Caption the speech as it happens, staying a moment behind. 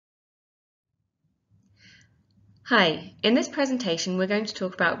Hi, in this presentation we're going to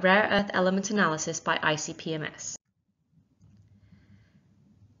talk about rare earth element analysis by ICP-MS.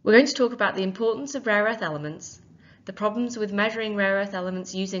 We're going to talk about the importance of rare earth elements, the problems with measuring rare earth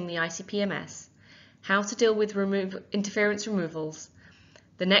elements using the ICP-MS, how to deal with interference removals,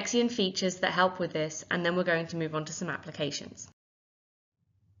 the NexION features that help with this, and then we're going to move on to some applications.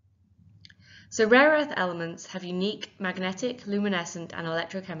 So rare earth elements have unique magnetic, luminescent, and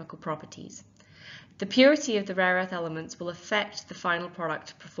electrochemical properties. The purity of the rare earth elements will affect the final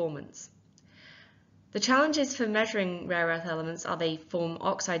product performance. The challenges for measuring rare earth elements are they form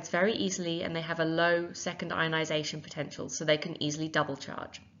oxides very easily and they have a low second ionization potential, so they can easily double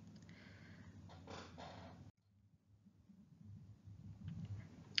charge.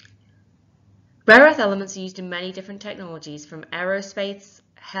 Rare earth elements are used in many different technologies, from aerospace,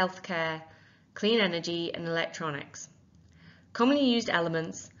 healthcare, clean energy, and electronics. Commonly used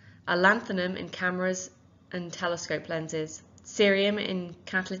elements are lanthanum in cameras and telescope lenses, cerium in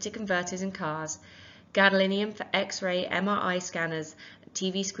catalytic converters in cars, gadolinium for X-ray, MRI scanners,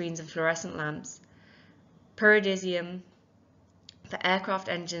 TV screens and fluorescent lamps, praseodyminum for aircraft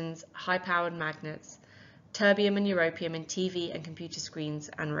engines, high-powered magnets, terbium and europium in TV and computer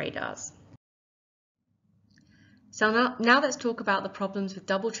screens and radars. So now let's talk about the problems with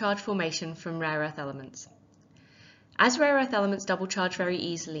double charge formation from rare earth elements. As rare earth elements double charge very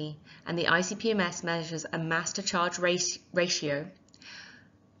easily, and the ICP-MS measures a mass to charge ratio,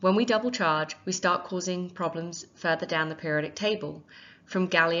 when we double charge, we start causing problems further down the periodic table, from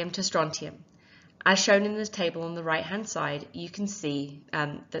gallium to strontium. As shown in the table on the right hand side, you can see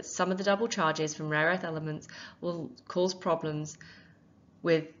that some of the double charges from rare earth elements will cause problems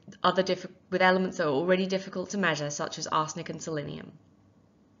with elements that are already difficult to measure, such as arsenic and selenium.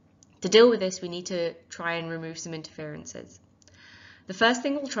 To deal with this, we need to try and remove some interferences. The first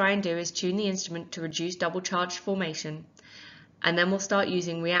thing we'll try and do is tune the instrument to reduce double charge formation, and then we'll start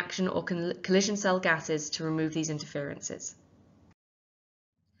using reaction or collision cell gases to remove these interferences.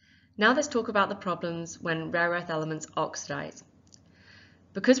 Now let's talk about the problems when rare earth elements oxidize.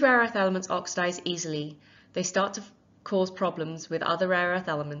 Because rare earth elements oxidize easily, they start to cause problems with other rare earth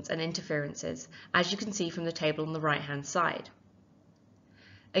elements and interferences, as you can see from the table on the right hand side.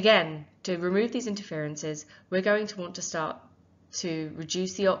 Again, to remove these interferences, we're going to want to start to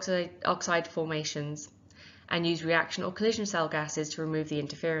reduce the oxide formations and use reaction or collision cell gases to remove the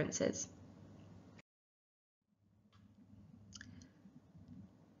interferences.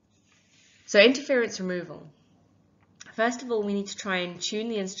 So interference removal. First of all, we need to try and tune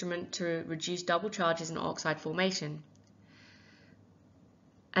the instrument to reduce double charges and oxide formation.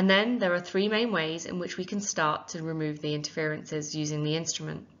 And then there are three main ways in which we can start to remove the interferences using the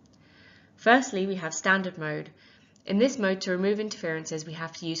instrument. Firstly, we have standard mode. In this mode, to remove interferences, we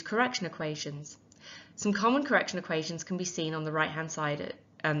have to use correction equations. Some common correction equations can be seen on the right-hand side,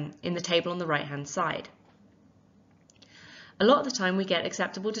 in the table on the right-hand side. A lot of the time we get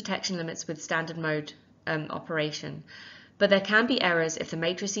acceptable detection limits with standard mode operation, but there can be errors if the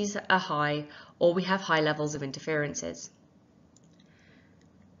matrices are high or we have high levels of interferences.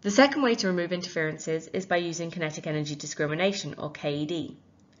 The second way to remove interferences is by using kinetic energy discrimination, or KED.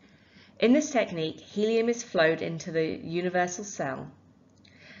 In this technique, helium is flowed into the universal cell.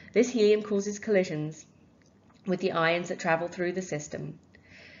 This helium causes collisions with the ions that travel through the system.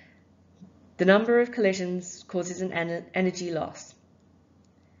 The number of collisions causes an energy loss.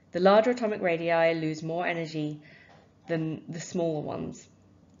 The larger atomic radii lose more energy than the smaller ones.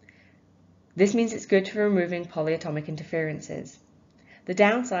 This means it's good for removing polyatomic interferences. The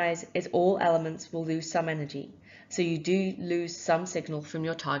downside is all elements will lose some energy, so you do lose some signal from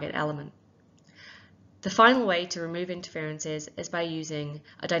your target element. The final way to remove interferences is by using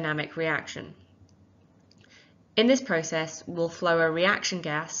a dynamic reaction. In this process, we'll flow a reaction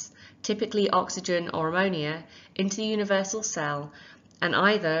gas, typically oxygen or ammonia, into the universal cell and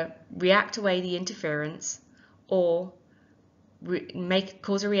either react away the interference or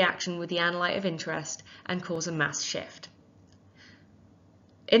cause a reaction with the analyte of interest and cause a mass shift.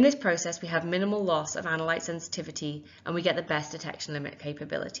 In this process, we have minimal loss of analyte sensitivity and we get the best detection limit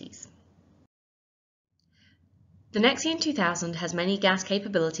capabilities. The NexION 2000 has many gas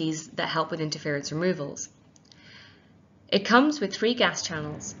capabilities that help with interference removals. It comes with 3 gas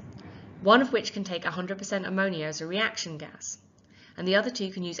channels, one of which can take 100% ammonia as a reaction gas, and the other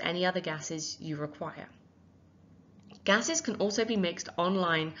 2 can use any other gases you require. Gases can also be mixed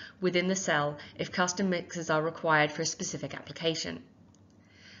online within the cell if custom mixes are required for a specific application.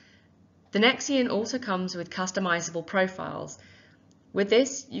 The NexION also comes with customizable profiles. With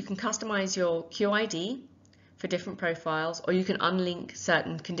this, you can customize your QID for different profiles, or you can unlink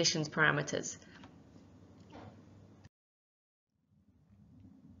certain conditions parameters.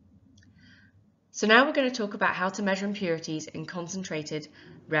 So now we're going to talk about how to measure impurities in concentrated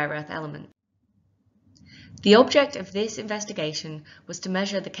rare earth elements. The object of this investigation was to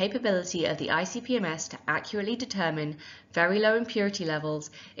measure the capability of the ICP-MS to accurately determine very low impurity levels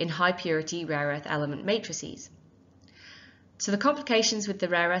in high-purity rare earth element matrices. So the complications with the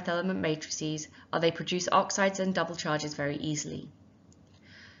rare earth element matrices are they produce oxides and double charges very easily.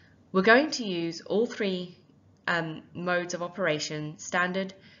 We're going to use all three modes of operation: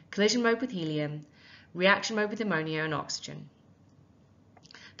 standard, collision mode with helium, reaction mode with ammonia and oxygen.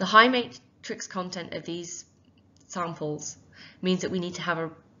 The high matrix content of these samples means that we need to have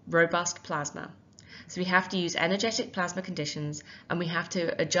a robust plasma. So we have to use energetic plasma conditions, and we have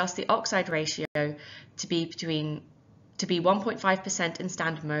to adjust the oxide ratio to be 1.5% in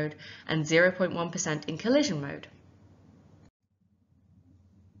standard mode and 0.1% in collision mode.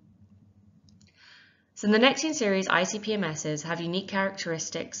 So the NexION Series ICP-MSs have unique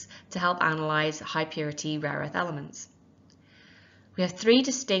characteristics to help analyze high purity rare earth elements. We have three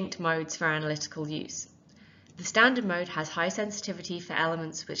distinct modes for analytical use. The standard mode has high sensitivity for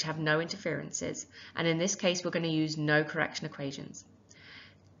elements which have no interferences, and in this case we're going to use no correction equations.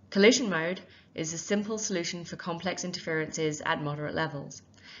 Collision mode is a simple solution for complex interferences at moderate levels,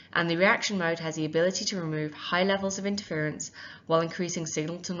 and the reaction mode has the ability to remove high levels of interference while increasing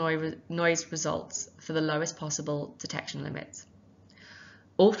signal-to-noise results for the lowest possible detection limits.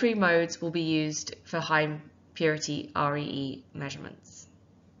 All three modes will be used for high purity REE measurements.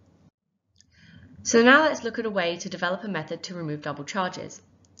 So now let's look at a way to develop a method to remove double charges.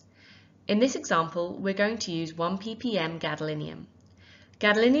 In this example, we're going to use 1 ppm gadolinium.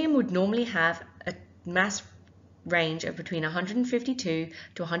 Gadolinium would normally have a mass range of between 152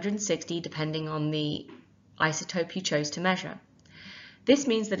 to 160 depending on the isotope you chose to measure. This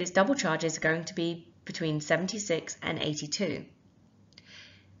means that its double charges are going to be between 76 and 82.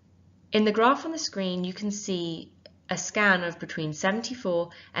 In the graph on the screen you can see a scan of between 74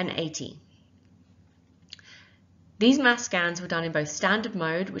 and 80. These mass scans were done in both standard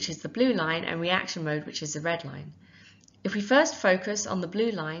mode, which is the blue line, and reaction mode, which is the red line. If we first focus on the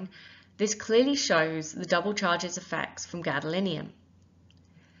blue line, this clearly shows the double charges effects from gadolinium.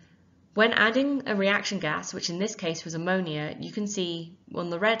 When adding a reaction gas, which in this case was ammonia, you can see on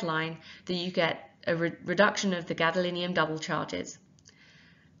the red line that you get a reduction of the gadolinium double charges.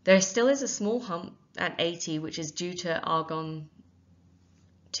 There still is a small hump at 80, which is due to argon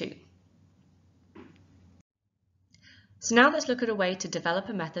 2. So now let's look at a way to develop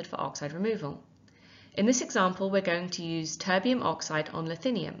a method for oxide removal. In this example, we're going to use terbium oxide on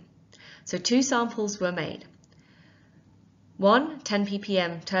lithium. So two samples were made. One 10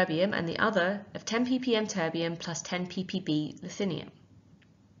 ppm terbium and the other of 10 ppm terbium plus 10 ppb lithium.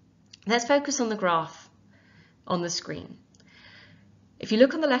 Let's focus on the graph on the screen. If you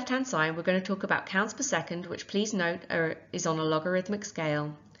look on the left-hand side, we're going to talk about counts per second, which please note is on a logarithmic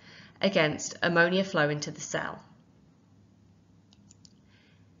scale, against ammonia flow into the cell.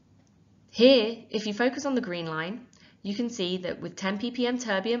 Here, if you focus on the green line, you can see that with 10 ppm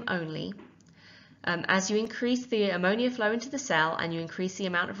terbium only, as you increase the ammonia flow into the cell and you increase the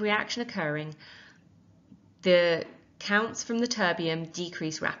amount of reaction occurring, the counts from the terbium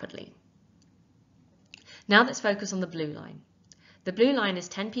decrease rapidly. Now let's focus on the blue line. The blue line is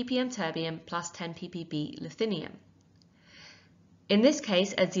 10 ppm terbium plus 10 ppb lithium. In this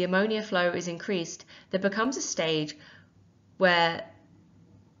case, as the ammonia flow is increased, there becomes a stage where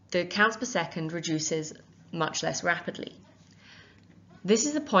the counts per second reduces much less rapidly. This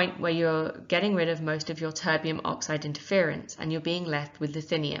is the point where you're getting rid of most of your terbium oxide interference and you're being left with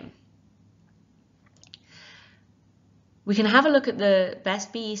lithium. We can have a look at the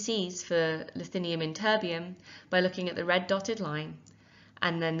best BECs for lithium in terbium by looking at the red dotted line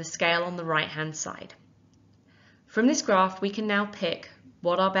and then the scale on the right hand side. From this graph we can now pick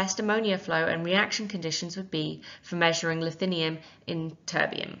what our best ammonia flow and reaction conditions would be for measuring lithium in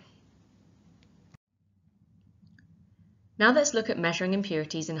terbium. Now let's look at measuring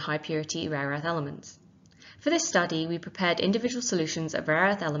impurities in high purity rare earth elements. For this study, we prepared individual solutions of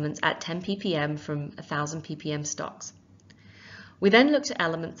rare earth elements at 10 ppm from 1000 ppm stocks. We then looked at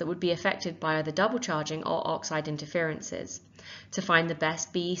elements that would be affected by either double charging or oxide interferences to find the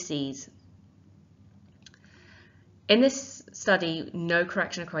best BECs. In this study, no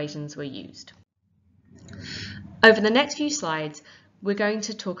correction equations were used. Over the next few slides, we're going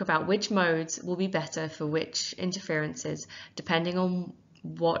to talk about which modes will be better for which interferences, depending on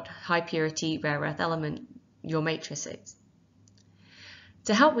what high purity rare earth element your matrix is.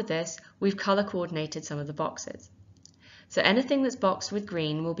 To help with this, we've color coordinated some of the boxes. So anything that's boxed with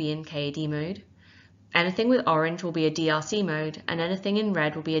green will be in KAD mode, Anything with orange will be a DRC mode, and anything in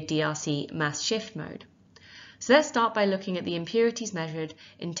red will be a DRC mass shift mode. So let's start by looking at the impurities measured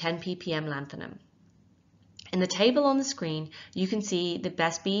in 10 ppm lanthanum. In the table on the screen, you can see the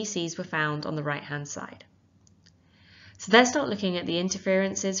best BECs were found on the right-hand side. So let's start looking at the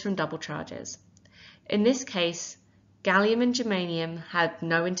interferences from double charges. In this case, gallium and germanium had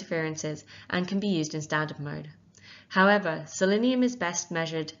no interferences and can be used in standard mode. However, selenium is best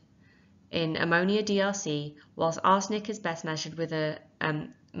measured in ammonia DRC, whilst arsenic is best measured with a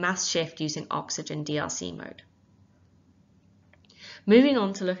mass shift using oxygen DRC mode. Moving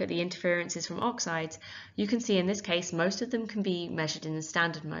on to look at the interferences from oxides, you can see in this case most of them can be measured in the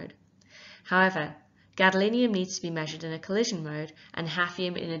standard mode. However, gadolinium needs to be measured in a collision mode and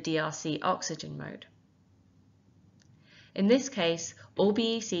hafnium in a DRC oxygen mode. In this case, all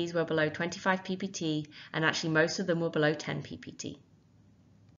BECs were below 25 ppt and actually most of them were below 10 ppt.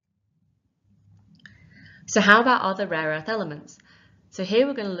 So how about other rare earth elements? So here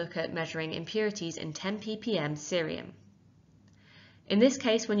we're going to look at measuring impurities in 10 ppm cerium. In this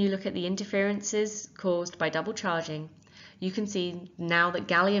case, when you look at the interferences caused by double charging, you can see now that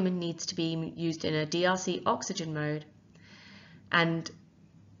gallium needs to be used in a DRC oxygen mode and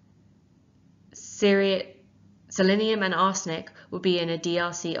selenium and arsenic will be in a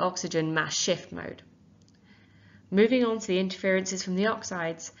DRC oxygen mass shift mode. Moving on to the interferences from the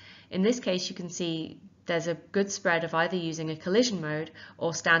oxides, in this case you can see there's a good spread of either using a collision mode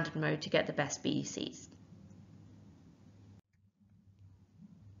or standard mode to get the best BECs.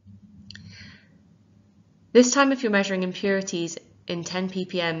 This time if you're measuring impurities in 10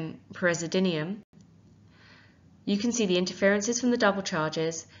 ppm praseodyminum, you can see the interferences from the double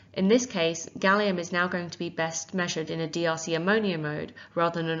charges. In this case, gallium is now going to be best measured in a DRC ammonia mode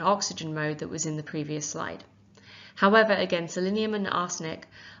rather than an oxygen mode that was in the previous slide. However, again, selenium and arsenic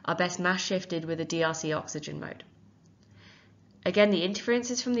are best mass shifted with a DRC oxygen mode. Again, the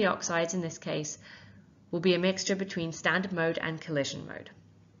interferences from the oxides in this case will be a mixture between standard mode and collision mode.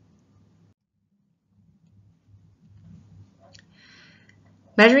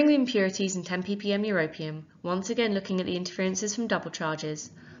 Measuring the impurities in 10 ppm europium, once again looking at the interferences from double charges,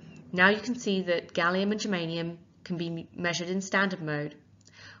 now you can see that gallium and germanium can be measured in standard mode,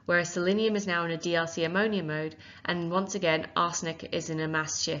 whereas selenium is now in a DRC ammonia mode, and once again arsenic is in a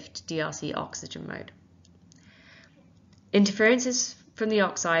mass shift DRC oxygen mode. Interferences from the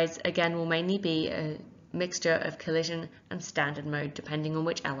oxides again will mainly be a mixture of collision and standard mode depending on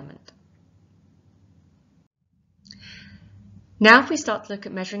which element. Now if we start to look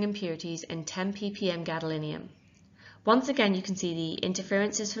at measuring impurities in 10 ppm gadolinium, once again you can see the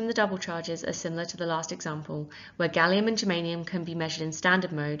interferences from the double charges are similar to the last example, where gallium and germanium can be measured in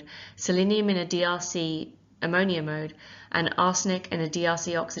standard mode, selenium in a DRC ammonia mode, and arsenic in a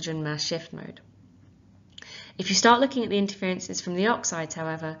DRC oxygen mass shift mode. If you start looking at the interferences from the oxides,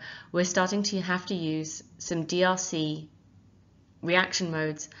 however, we're starting to have to use some DRC reaction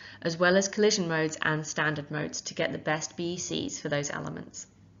modes as well as collision modes and standard modes to get the best BECs for those elements.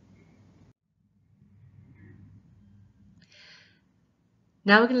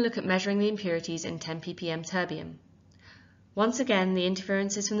 Now we're going to look at measuring the impurities in 10 ppm terbium. Once again, the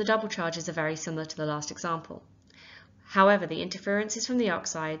interferences from the double charges are very similar to the last example. However, the interferences from the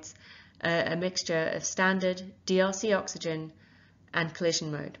oxides are a mixture of standard, DRC oxygen and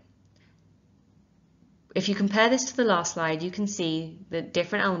collision mode. If you compare this to the last slide, you can see that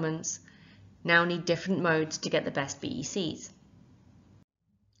different elements now need different modes to get the best BECs.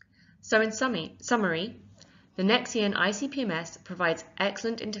 So in summary, the NexION ICP-MS provides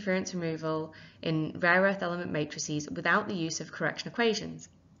excellent interference removal in rare earth element matrices without the use of correction equations.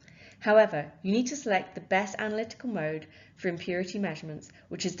 However, you need to select the best analytical mode for impurity measurements,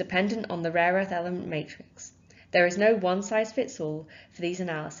 which is dependent on the rare earth element matrix. There is no one-size-fits-all for these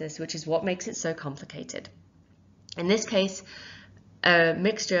analyses, which is what makes it so complicated. In this case, a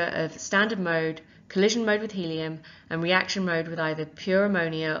mixture of standard mode, collision mode with helium, and reaction mode with either pure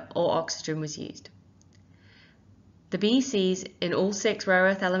ammonia or oxygen was used. The BECs in all 6 rare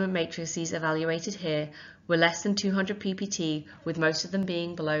earth element matrices evaluated here were less than 200 ppt, with most of them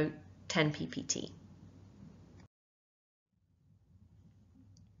being below 10 ppt.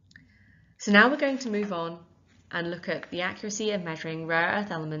 So now we're going to move on and look at the accuracy of measuring rare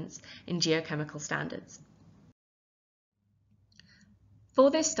earth elements in geochemical standards. For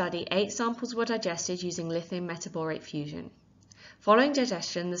this study, 8 samples were digested using lithium metaborate fusion. Following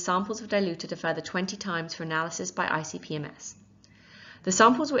digestion, the samples were diluted a further 20 times for analysis by ICP-MS. The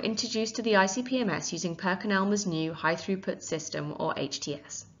samples were introduced to the ICP-MS using PerkinElmer's new high-throughput system, or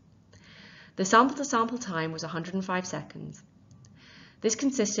HTS. The sample-to-sample time was 105 seconds. This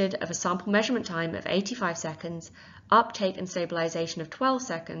consisted of a sample measurement time of 85 seconds, uptake and stabilization of 12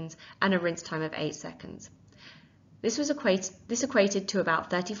 seconds, and a rinse time of 8 seconds. This equated to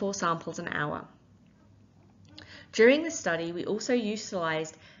about 34 samples an hour. During this study, we also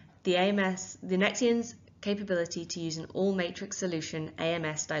utilized the NexION's capability to use an all-matrix solution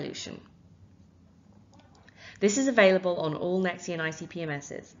AMS dilution. This is available on all NexION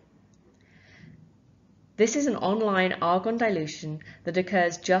ICP-MSs. This is an online argon dilution that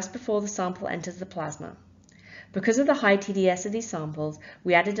occurs just before the sample enters the plasma. Because of the high TDS of these samples,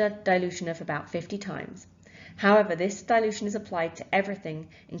 we added a dilution of about 50 times. However, this dilution is applied to everything,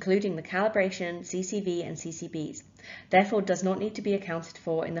 including the calibration, CCV and CCBs, therefore does not need to be accounted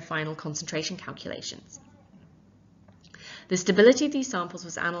for in the final concentration calculations. The stability of these samples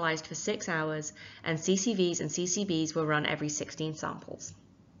was analysed for 6 hours, and CCVs and CCBs were run every 16 samples.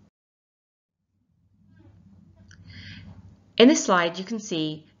 In this slide, you can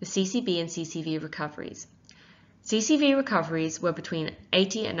see the CCB and CCV recoveries. CCV recoveries were between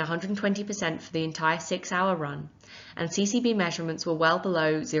 80 and 120% for the entire 6-hour run, and CCB measurements were well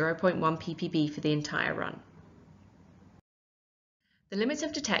below 0.1 ppb for the entire run. The limits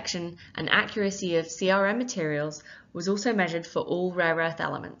of detection and accuracy of CRM materials was also measured for all rare earth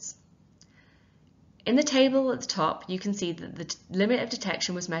elements. In the table at the top, you can see that the limit of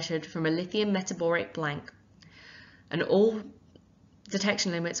detection was measured from a lithium metaborate blank, and all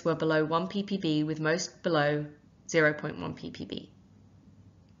detection limits were below 1 ppb, with most below 0.1 ppb.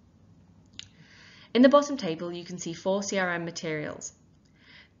 In the bottom table, you can see 4 CRM materials.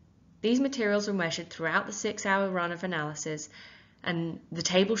 These materials were measured throughout the 6-hour run of analysis, and the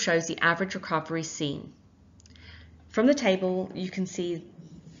table shows the average recovery seen. From the table, you can see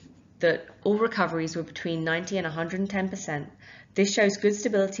that all recoveries were between 90 and 110%. This shows good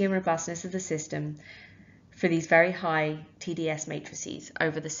stability and robustness of the system for these very high TDS matrices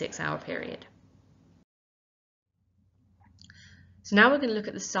over the 6-hour period. So now we're going to look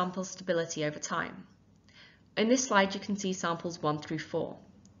at the sample stability over time. In this slide, you can see samples 1 through 4.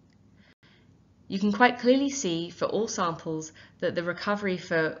 You can quite clearly see for all samples that the recovery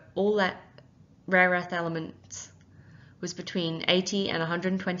for all rare earth elements was between 80 and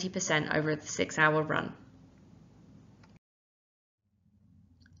 120% over the 6-hour run.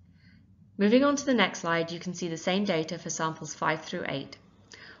 Moving on to the next slide, you can see the same data for samples 5 through 8.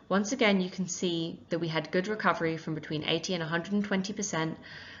 Once again, you can see that we had good recovery from between 80 and 120%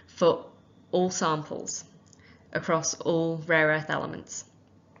 for all samples across all rare earth elements.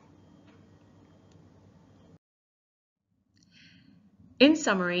 In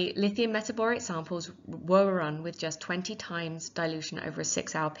summary, lithium metaborate samples were run with just 20 times dilution over a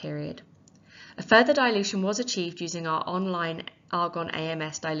 6-hour period. A further dilution was achieved using our online argon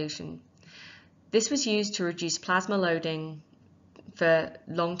AMS dilution. This was used to reduce plasma loading for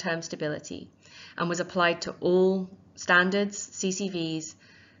long-term stability and was applied to all standards, CCVs,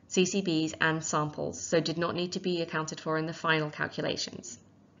 CCBs and samples, so did not need to be accounted for in the final calculations.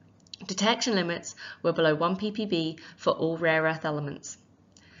 Detection limits were below 1 ppb for all rare earth elements.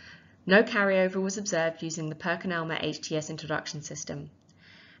 No carryover was observed using the PerkinElmer HTS introduction system,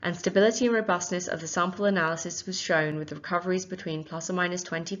 and stability and robustness of the sample analysis was shown with recoveries between plus or minus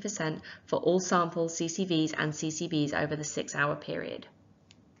 20% for all samples, CCVs and CCBs over the 6-hour period.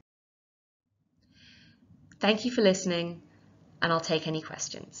 Thank you for listening, and I'll take any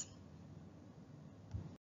questions.